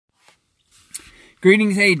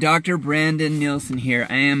Greetings, hey, Dr. Brandon Nielsen here.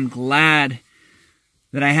 I am glad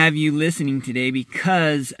that I have you listening today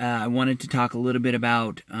because I wanted to talk a little bit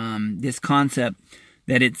about this concept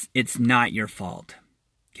that it's not your fault.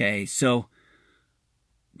 Okay, so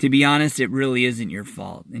to be honest, it really isn't your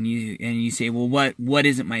fault. And you say, well, what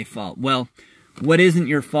isn't my fault? Well, what isn't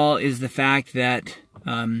your fault is the fact that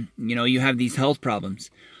you have these health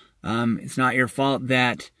problems. It's not your fault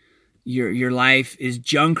that your life is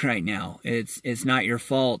junk right now. It's not your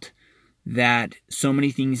fault that so many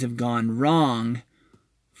things have gone wrong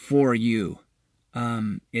for you.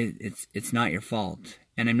 It's not your fault.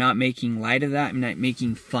 And I'm not making light of that. I'm not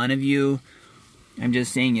making fun of you. I'm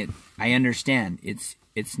just saying it. I understand.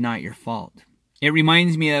 It's not your fault. It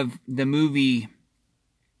reminds me of the movie,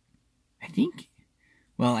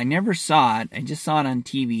 I never saw it. I just saw it on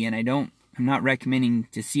TV, and I'm not recommending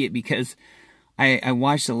to see it because I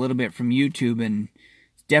watched a little bit from YouTube, and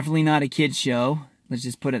it's definitely not a kid's show. Let's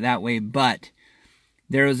just put it that way. But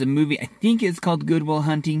there was a movie, I think it's called Good Will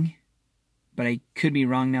Hunting, but I could be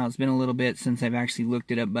wrong now. It's been a little bit since I've actually looked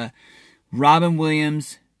it up. But Robin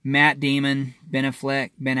Williams, Matt Damon, Ben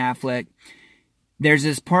Affleck. There's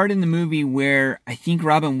this part in the movie where I think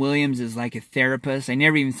Robin Williams is like a therapist. I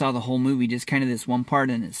never even saw the whole movie, just kind of this one part,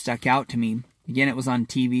 and it stuck out to me. Again, it was on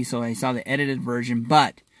TV, so I saw the edited version.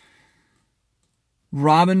 But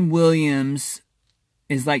Robin Williams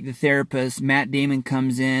is like the therapist. Matt Damon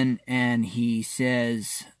comes in and he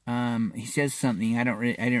says something. I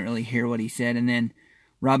didn't really hear what he said. And then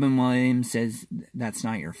Robin Williams says, "That's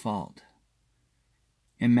not your fault."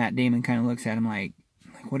 And Matt Damon kind of looks at him like,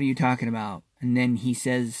 "What are you talking about?" And then he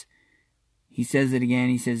says it again.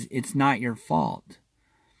 He says, "It's not your fault."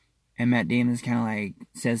 And Matt Damon's kind of like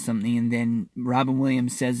says something, and then Robin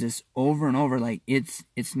Williams says this over and over, like it's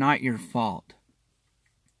not your fault.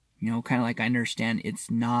 Kind of like, I understand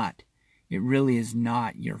it's not. It really is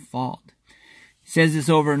not your fault. He says this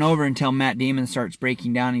over and over until Matt Damon starts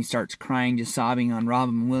breaking down. He starts crying, just sobbing on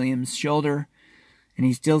Robin Williams' shoulder. And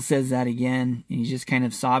he still says that again. And he's just kind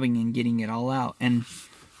of sobbing and getting it all out. And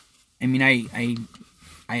I mean,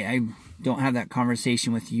 I don't have that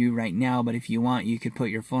conversation with you right now, but if you want, you could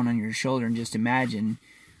put your phone on your shoulder and just imagine.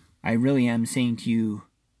 I really am saying to you,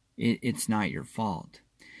 it's not your fault.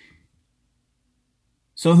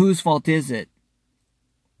 So whose fault is it?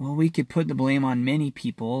 Well, we could put the blame on many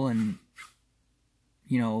people, and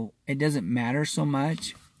it doesn't matter so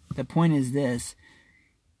much. The point is this,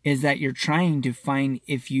 is that you're trying to find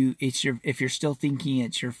if you're still thinking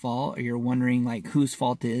it's your fault, or you're wondering like whose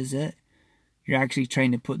fault is it, you're actually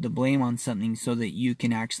trying to put the blame on something so that you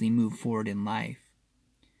can actually move forward in life.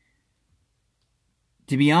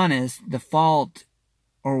 To be honest, the fault,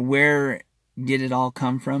 or where did it all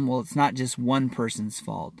come from? Well, it's not just one person's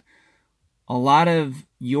fault. A lot of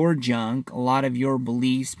your junk, a lot of your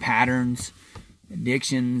beliefs, patterns,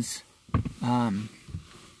 addictions, and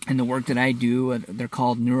the work that I do, they're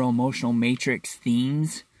called neuroemotional matrix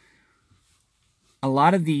themes. A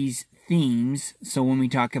lot of these themes, so when we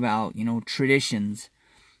talk about, traditions,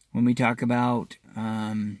 when we talk about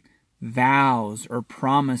vows or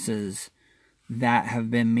promises that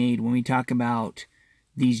have been made, when we talk about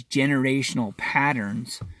these generational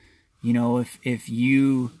patterns, if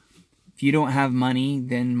you don't have money,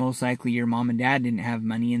 then most likely your mom and dad didn't have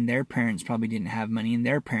money, and their parents probably didn't have money, and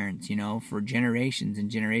their parents, for generations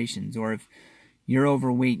and generations. Or if you're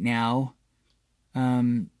overweight now,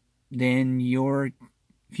 then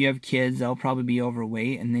if you have kids, they'll probably be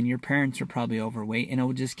overweight, and then your parents are probably overweight, and it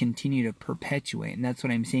will just continue to perpetuate. And that's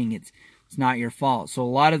what I'm saying. It's not your fault. So a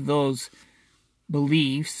lot of those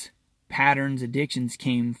beliefs, patterns, addictions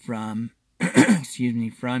came from,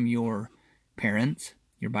 from your parents,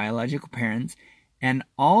 your biological parents, and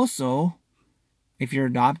also, if you're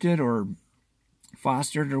adopted or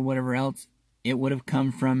fostered or whatever else, it would have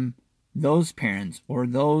come from those parents or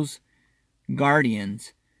those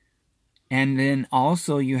guardians. And then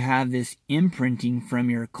also you have this imprinting from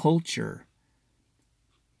your culture.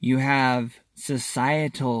 You have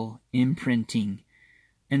societal imprinting.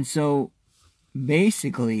 And so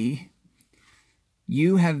basically,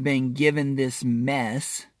 you have been given this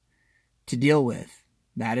mess to deal with.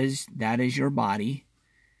 That is your body.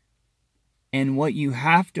 And what you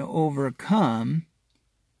have to overcome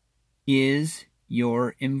is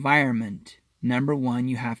your environment. Number one,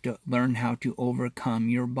 you have to learn how to overcome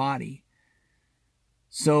your body.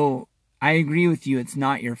 So I agree with you, it's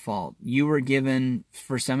not your fault. You were given,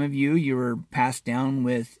 for some of you, you were passed down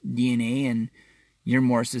with DNA, and you're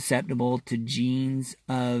more susceptible to genes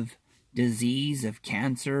of disease, of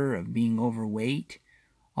cancer, of being overweight,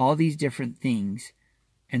 all these different things.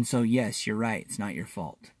 And so, yes, you're right, it's not your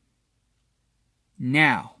fault.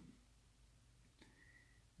 Now,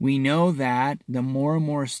 we know that the more and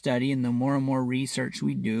more study and the more research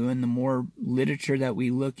we do and the more literature that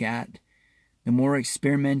we look at, the more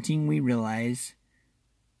experimenting we realize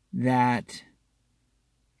that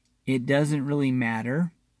it doesn't really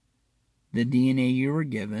matter the DNA you were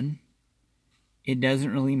given. It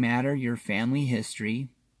doesn't really matter your family history.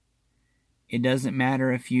 It doesn't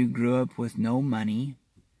matter if you grew up with no money.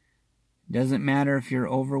 It doesn't matter if you're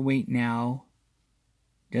overweight now.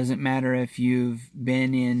 It doesn't matter if you've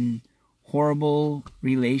been in horrible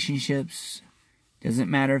relationships. It doesn't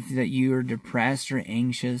matter if that you are depressed or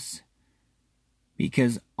anxious,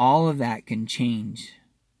 because all of that can change.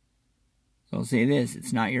 So I'll say this,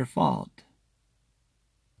 it's not your fault,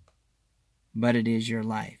 but it is your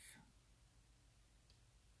life.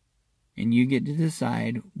 And you get to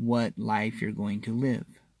decide what life you're going to live.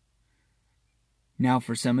 Now,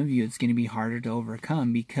 for some of you, it's going to be harder to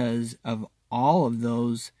overcome because of all of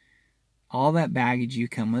those, all that baggage you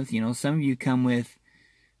come with. You know, some of you come with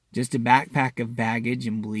just a backpack of baggage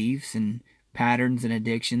and beliefs and patterns and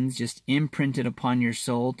addictions just imprinted upon your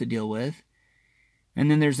soul to deal with.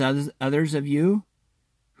 And then there's others of you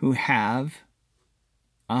who have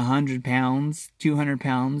 100 pounds, 200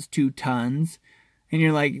 pounds, 2 tons. And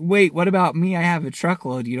you're like, wait, what about me? I have a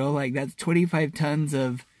truckload, you know, like that's 25 tons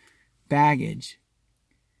of baggage.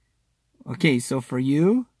 Okay, so for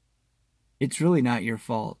you, it's really not your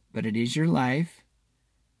fault, but it is your life.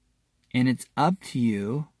 And it's up to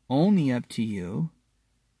you, only up to you,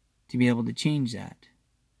 to be able to change that.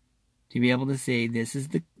 To be able to say,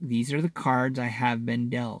 these are the cards I have been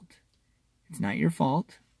dealt. It's not your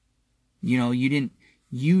fault. You know, you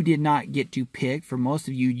did not get to pick. For most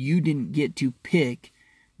of you, you didn't get to pick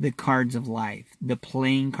the cards of life, the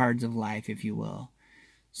playing cards of life, if you will.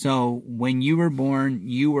 So when you were born,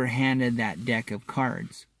 you were handed that deck of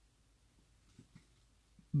cards.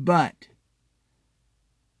 But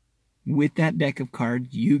with that deck of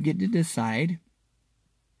cards, you get to decide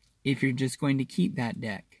if you're just going to keep that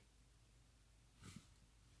deck.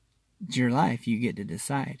 It's your life. You get to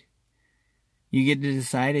decide. You get to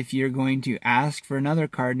decide if you're going to ask for another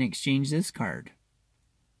card and exchange this card.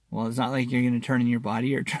 Well, it's not like you're going to turn in your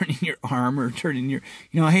body or turn in your arm or turn in your,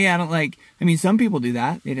 hey, some people do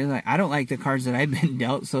that. It is like, I don't like the cards that I've been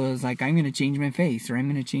dealt, so it's like, I'm going to change my face or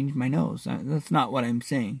I'm going to change my nose. That's not what I'm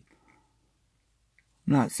saying.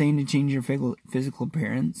 I'm not saying to change your physical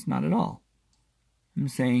appearance, not at all. I'm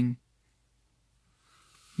saying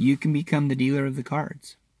you can become the dealer of the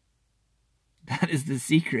cards. That is the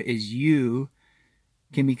secret, is you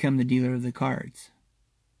can become the dealer of the cards.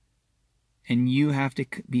 And you have to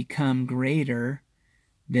become greater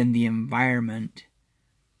than the environment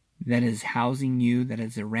that is housing you, that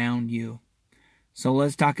is around you. So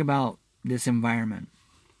let's talk about this environment.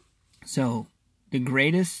 So the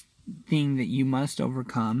greatest thing that you must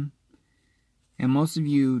overcome, and most of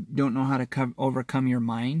you don't know how to overcome your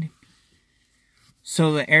mind.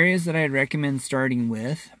 So the areas that I'd recommend starting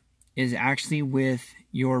with is actually with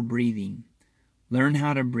your breathing. Learn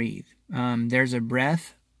how to breathe. There's a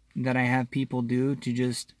breath that I have people do to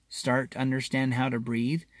just start to understand how to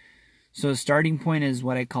breathe. So the starting point is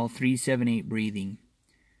what I call 3-7-8 breathing.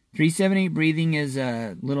 3-7-8 breathing is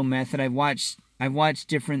a little method. I've watched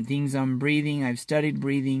different things on breathing. I've studied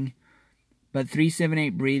breathing. But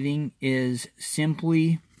 3-7-8 breathing is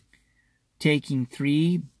simply taking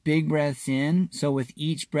 3 big breaths in. So with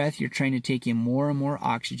each breath, you're trying to take in more and more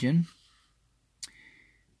oxygen.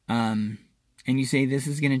 And you say, this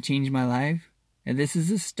is going to change my life. And this is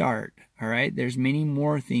a start, all right? There's many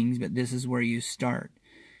more things, but this is where you start.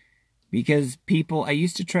 Because I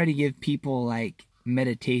used to try to give people like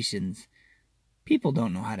meditations. People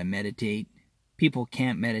don't know how to meditate. People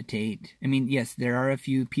can't meditate. I mean, yes, there are a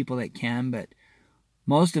few people that can, but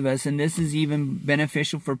most of us, and this is even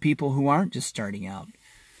beneficial for people who aren't just starting out.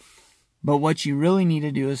 But what you really need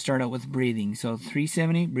to do is start out with breathing. So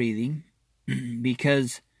 3-7-8 breathing,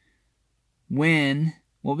 because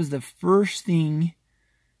what was the first thing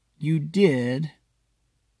you did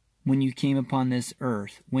when you came upon this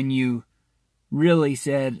earth? When you really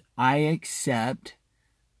said, I accept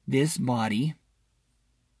this body.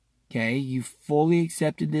 Okay, you fully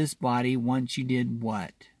accepted this body once you did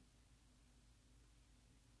what?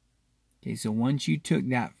 Okay, so once you took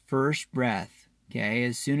that first breath, okay,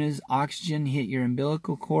 as soon as oxygen hit your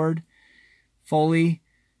umbilical cord, fully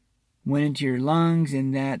went into your lungs,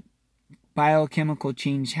 and that biochemical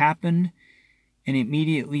change happened, and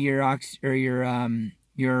immediately your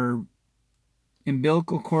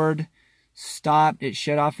umbilical cord stopped. It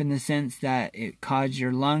shut off in the sense that it caused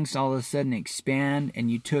your lungs to all of a sudden expand, and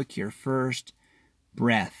you took your first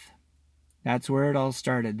breath. That's where it all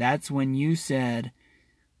started. That's when you said,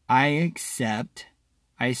 I accept,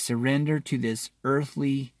 I surrender to this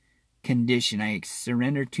earthly condition. I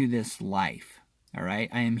surrender to this life. All right?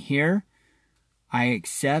 I am here. I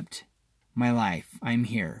accept my life. I'm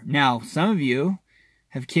here. Now, some of you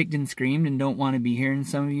have kicked and screamed and don't want to be here, and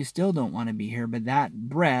some of you still don't want to be here. But that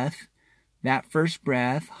breath, that first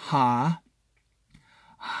breath,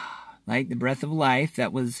 like the breath of life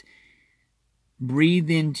that was breathed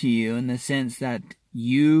into you in the sense that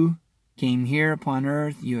you came here upon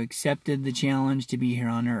earth, you accepted the challenge to be here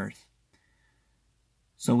on earth.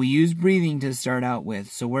 So we use breathing to start out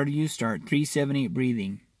with. So where do you start? 3-7-8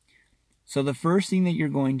 breathing. So the first thing that you're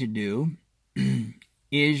going to do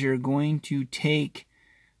is you're going to take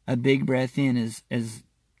a big breath in as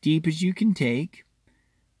deep as you can take.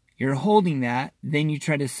 You're holding that. Then you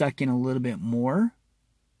try to suck in a little bit more.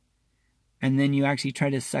 And then you actually try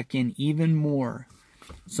to suck in even more.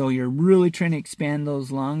 So you're really trying to expand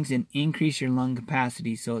those lungs and increase your lung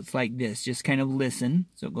capacity. So it's like this. Just kind of listen.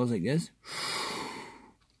 So it goes like this.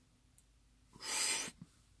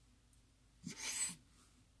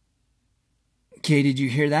 Okay, did you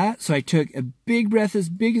hear that? So I took a big breath, as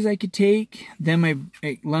big as I could take. Then my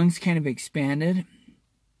lungs kind of expanded.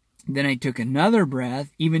 Then I took another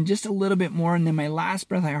breath, even just a little bit more. And then my last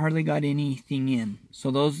breath, I hardly got anything in. So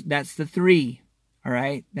that's the 3. All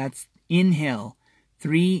right? That's inhale.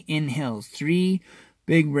 3 inhales. 3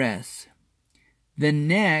 big breaths. The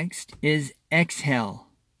next is exhale.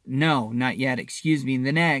 No, not yet. Excuse me.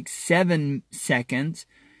 The next 7 seconds,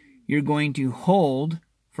 you're going to hold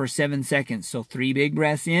for 7 seconds. So 3 big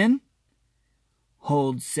breaths in,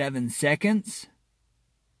 hold 7 seconds,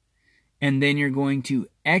 and then you're going to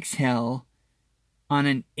exhale on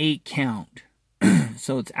an 8 count.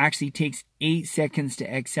 So it actually takes 8 seconds to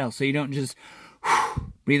exhale. So you don't just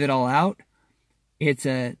breathe it all out. It's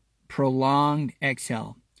a prolonged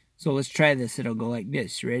exhale. So let's try this. It'll go like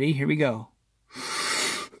this. Ready? Here we go.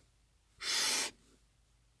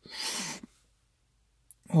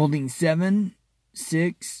 Holding 7,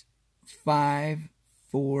 6, 5,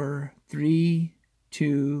 4, 3,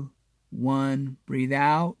 2, 1. Breathe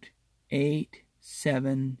out. 8,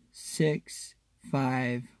 7, 6,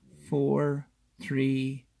 5, 4,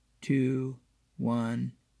 3, 2,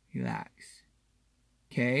 1. Relax.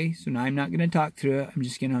 Okay, so now I'm not going to talk through it. I'm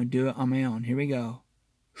just going to do it on my own. Here we go.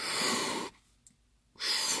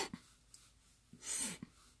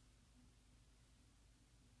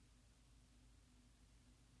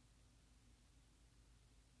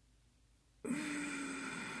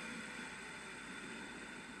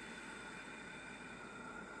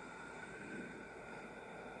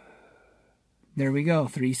 There we go,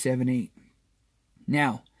 3, 7, 8.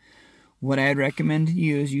 Now, what I'd recommend to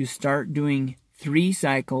you is you start doing 3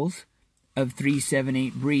 cycles of 3, 7,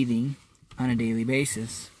 8 breathing on a daily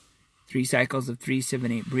basis. 3 cycles of 3,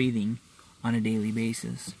 7, 8 breathing on a daily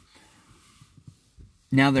basis.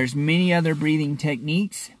 Now, there's many other breathing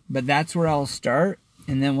techniques, but that's where I'll start.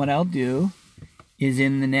 And then what I'll do is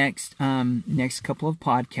in the next couple of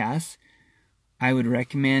podcasts, I would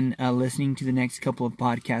recommend listening to the next couple of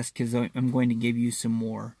podcasts because I'm going to give you some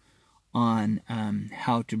more on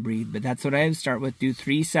how to breathe. But that's what I would start with. Do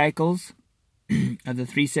 3 cycles of the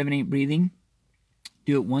 3, 7, 8 breathing.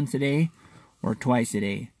 Do it once a day or twice a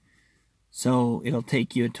day. So it'll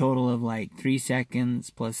take you a total of like 3 seconds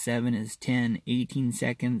plus 7 is 10, 18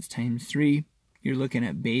 seconds times 3. You're looking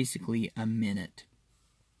at basically a minute.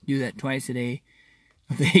 Do that twice a day.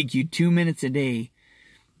 It'll take you 2 minutes a day.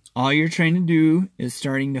 All you're trying to do is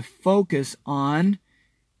starting to focus on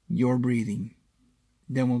your breathing.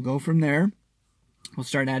 Then we'll go from there. We'll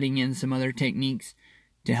start adding in some other techniques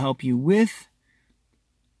to help you with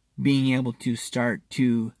being able to start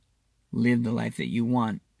to live the life that you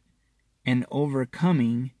want and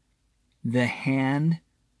overcoming the hand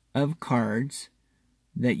of cards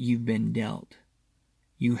that you've been dealt.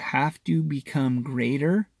 You have to become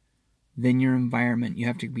greater than your environment. You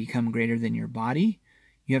have to become greater than your body.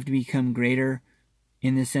 You have to become greater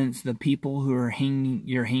in the sense the people who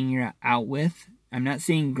you're hanging out with. I'm not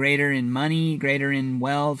saying greater in money, greater in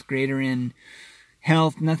wealth, greater in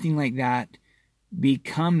health, nothing like that.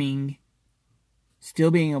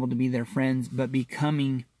 Still being able to be their friends, but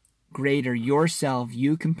becoming greater yourself,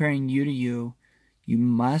 you comparing you to you. You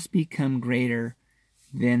must become greater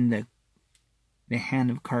than the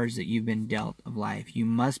hand of cards that you've been dealt of life. You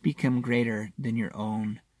must become greater than your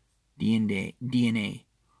own DNA.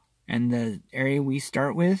 And the area we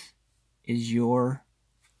start with is your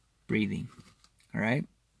breathing. All right?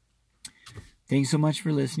 Thanks so much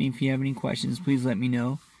for listening. If you have any questions, please let me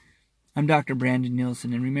know. I'm Dr. Brandon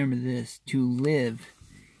Nielsen, and remember this, to live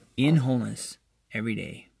in wholeness every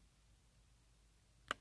day.